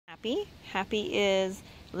Happy is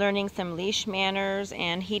learning some leash manners,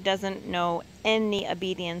 and he doesn't know any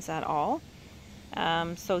obedience at all.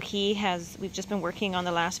 We've just been working on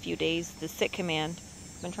the last few days, the sit command.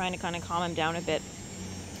 Been trying to kind of calm him down a bit.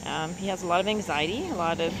 He has a lot of anxiety, a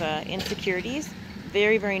lot of insecurities,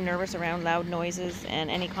 very, very nervous around loud noises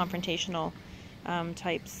and any confrontational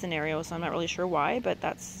type scenarios. So I'm not really sure why, but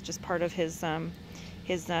that's just part of his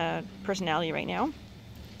personality right now.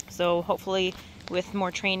 So hopefully with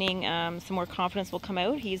more training, some more confidence will come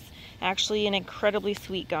out. He's actually an incredibly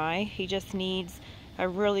sweet guy. He just needs a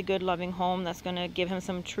really good, loving home that's going to give him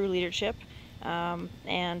some true leadership, and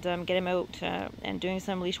get him out and doing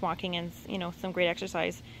some leash walking and some great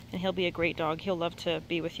exercise, and he'll be a great dog. He'll love to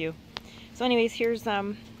be with you. So anyways, here's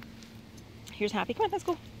Happy. Come on, let's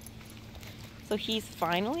go. So he's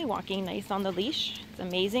finally walking nice on the leash. It's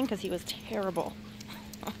amazing because he was terrible.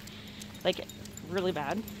 Like really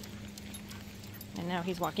bad. And now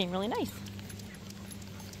he's walking really nice.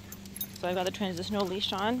 So I've got the Transitional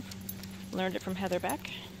Leash on. Learned it from Heather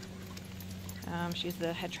Beck. She's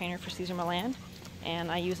the head trainer for Cesar Millan,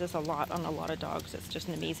 and I use this a lot on a lot of dogs. It's just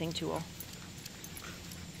an amazing tool.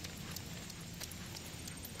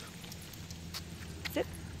 Sit.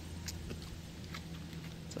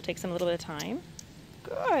 So it takes him a little bit of time.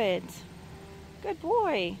 Good. Good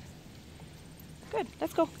boy. Good.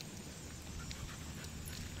 Let's go.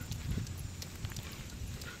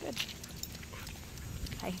 Good.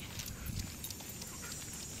 Hi.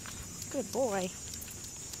 Good boy.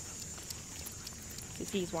 You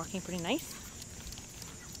see he's walking pretty nice.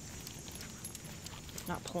 He's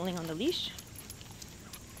not pulling on the leash.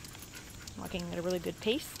 Walking at a really good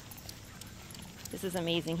pace. This is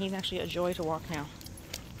amazing. He's actually a joy to walk now.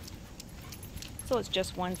 So it's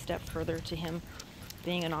just one step further to him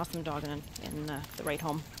being an awesome dog in the right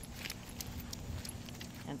home.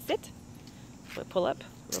 And sit. So pull up.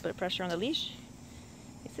 A little bit of pressure on the leash.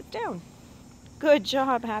 He sits down. Good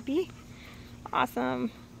job, Happy. Awesome.